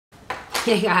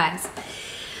Hey guys.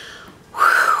 Whew,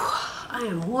 I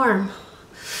am warm.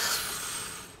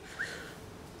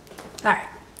 Alright,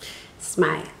 this is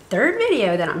my third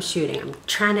video that I'm shooting. I'm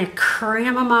trying to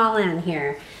cram them all in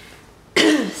here.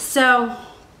 So,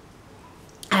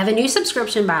 I have a new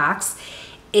subscription box.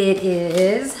 It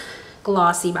is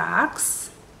Glossybox.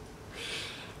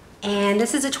 And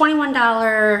this is a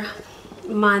 $21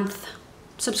 month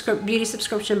beauty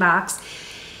subscription box.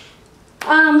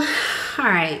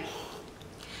 Alright.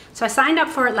 So I signed up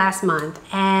for it last month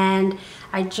and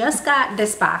I just got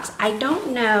this box. I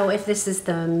don't know if this is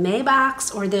the May box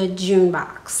or the June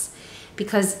box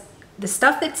because the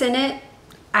stuff that's in it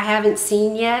I haven't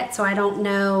seen yet, so I don't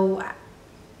know.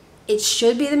 It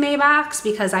should be the May box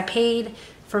because I paid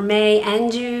for May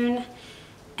and June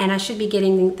and I should be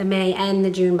getting the May and the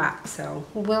June box, so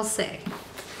we'll see.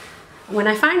 When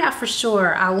I find out for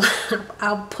sure,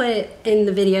 I'll put it in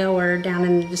the video or down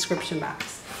in the description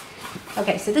box.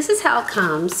 Okay, so this is how it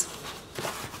comes.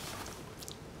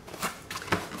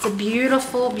 It's a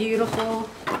beautiful, beautiful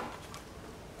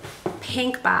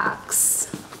pink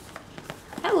box.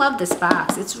 I love this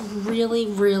box. It's really,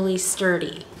 really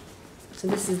sturdy. So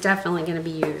this is definitely going to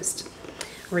be used,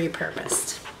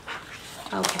 repurposed.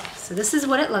 Okay, so this is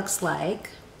what it looks like.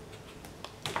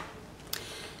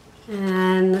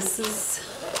 And this is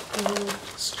a little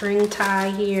string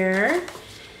tie here.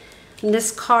 And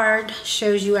this card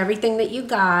shows you everything that you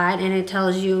got, and it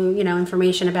tells you, you know,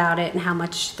 information about it and how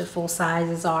much the full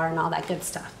sizes are and all that good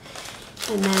stuff.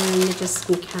 And then you just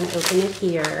kind of open it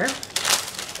here.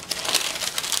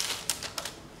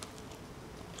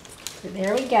 So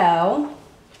there we go.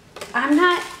 I'm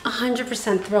not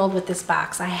 100% thrilled with this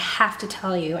box, I have to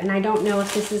tell you. And I don't know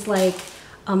if this is like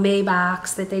a May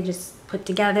box that they just put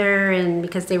together and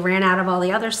because they ran out of all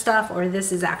the other stuff, or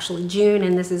this is actually June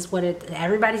and this is what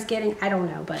everybody's getting. I don't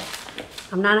know, but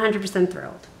I'm not 100%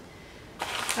 thrilled.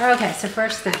 Okay, so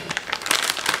first thing.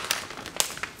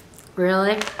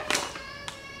 Really?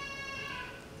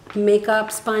 Makeup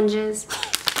sponges.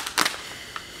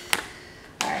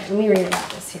 All right, let me read about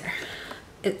this here.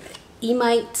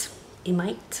 Emite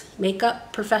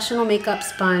Makeup Professional Makeup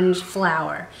Sponge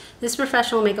Flower. This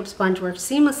professional makeup sponge works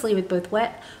seamlessly with both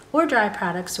wet or dry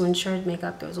products to ensure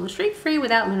makeup goes on streak-free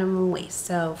without minimum waste.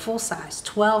 So full size,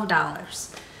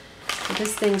 $12. So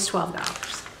this thing's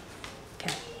 $12.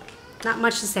 Okay, not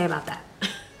much to say about that.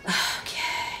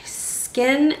 Okay,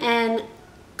 Skin and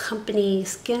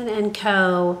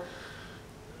Co.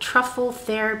 Truffle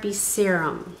Therapy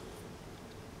Serum.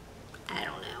 I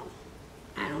don't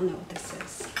know what this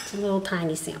is. It's a little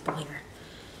tiny sample here.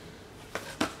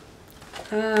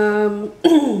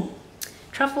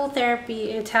 Truffle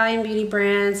Therapy, Italian beauty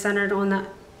brand centered on the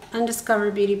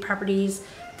undiscovered beauty properties,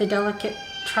 the delicate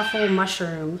truffle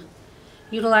mushroom.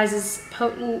 Utilizes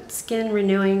potent skin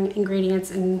renewing ingredients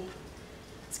in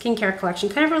skincare collection.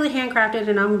 Cleverly handcrafted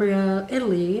in Umbria,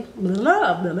 Italy.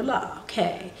 Blah, blah, blah, blah.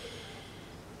 Okay.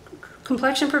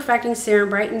 Complexion perfecting serum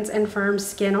brightens and firms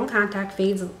skin on contact,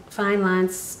 fades fine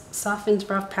lines, softens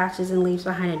rough patches, and leaves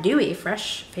behind a dewy,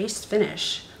 fresh face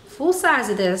finish. Full size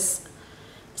of this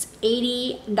is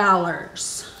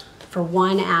 $80 for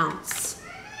 1 ounce.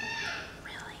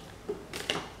 Really?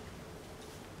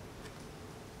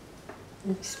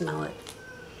 Let me smell it.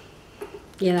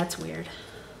 Yeah, that's weird.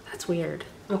 That's weird.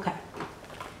 Okay.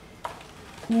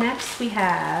 Next we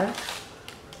have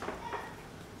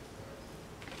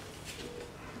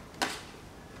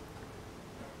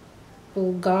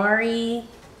Bulgari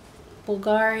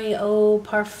Eau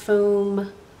Parfum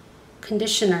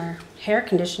conditioner, hair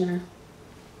conditioner.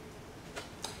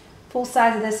 Full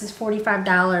size of this is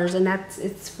 $45, and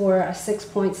it's for a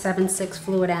 6.76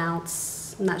 fluid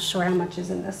ounce. I'm not sure how much is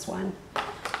in this one,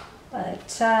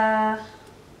 but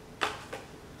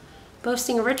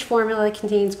boasting a rich formula that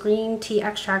contains green tea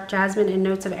extract, jasmine, and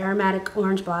notes of aromatic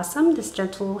orange blossom. This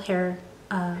gentle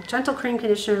cream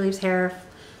conditioner leaves hair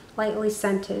lightly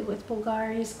scented with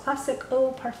Bulgari's classic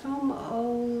Eau Parfum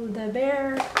Eau de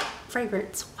Bear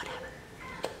fragrance, whatever.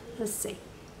 Let's see.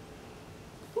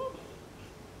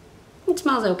 It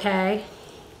smells okay.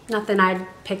 Nothing I'd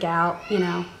pick out, you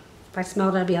know. If I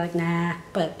smelled it, I'd be like, nah,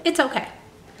 but it's okay.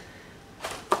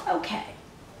 Okay.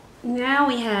 Now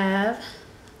we have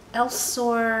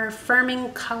Elsor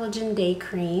Firming Collagen Day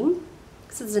Cream.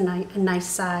 This is a nice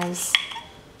size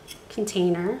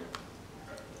container.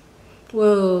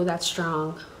 Whoa, that's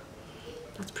strong.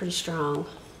 That's pretty strong.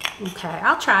 Okay,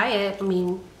 I'll try it. I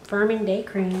mean, firming day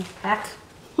cream. Heck,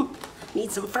 need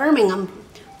some firming. I'm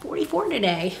 44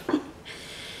 today.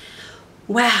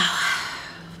 Wow.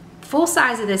 Full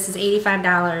size of this is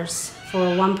 $85 for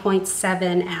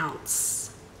 1.7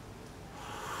 ounce.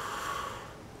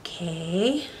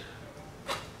 Okay.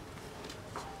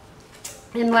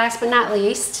 And last but not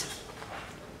least,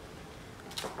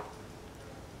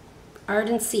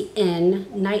 Ardency In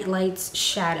Night Lights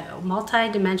Shadow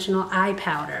Multi-Dimensional Eye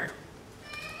Powder.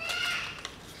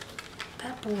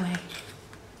 That boy.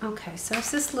 Okay, so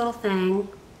it's this little thing.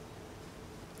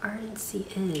 Ardency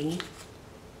In.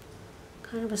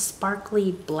 Kind of a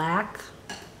sparkly black.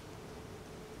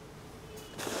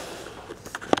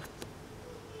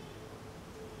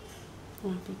 I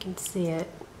don't know if you can see it.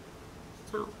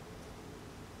 Oh.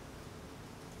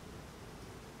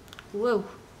 Whoa.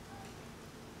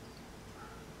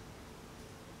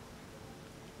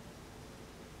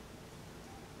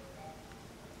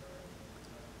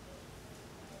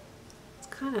 It's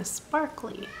kind of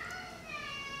sparkly.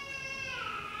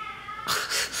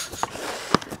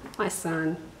 My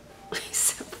son, he's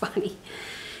so funny.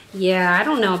 Yeah, I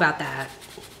don't know about that.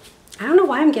 I don't know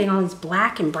why I'm getting all these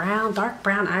black and brown, dark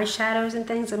brown eyeshadows and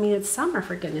things. I mean, it's summer,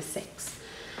 for goodness sakes.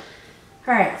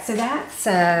 All right, so that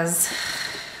says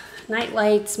Night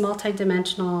Lights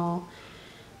Multi-Dimensional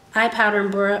Eye Powder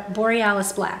in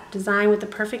Borealis Black, designed with the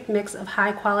perfect mix of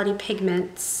high-quality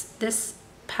pigments. This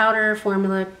powder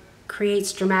formula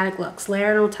creates dramatic looks,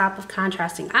 layered on top of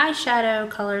contrasting eyeshadow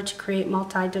color to create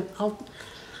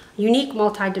unique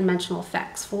multi-dimensional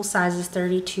effects. Full size is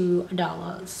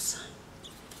 $32.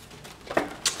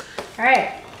 All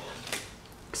right,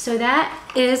 so that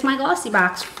is my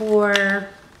Glossybox for,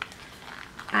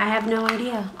 I have no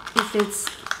idea if it's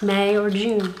May or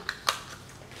June.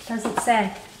 Doesn't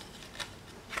say.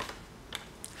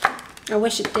 I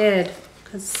wish it did,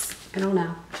 because I don't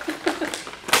know.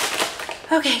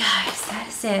 Okay guys, that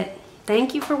is it.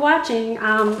 Thank you for watching.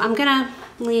 I'm gonna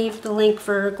leave the link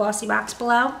for Glossybox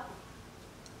below.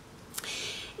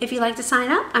 If you'd like to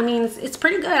sign up, I mean, it's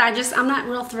pretty good. I'm not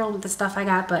real thrilled with the stuff I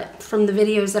got, but from the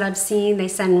videos that I've seen, they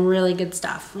send really good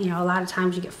stuff. You know, a lot of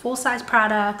times you get full-size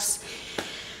products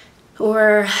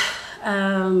or,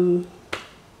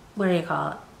 what do you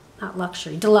call it? Not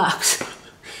luxury, deluxe.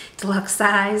 Deluxe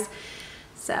size.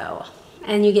 So,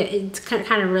 and you get, it's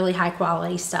kind of really high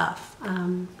quality stuff.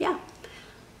 Yeah.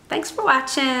 Thanks for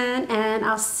watching, and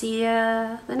I'll see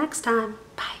you the next time.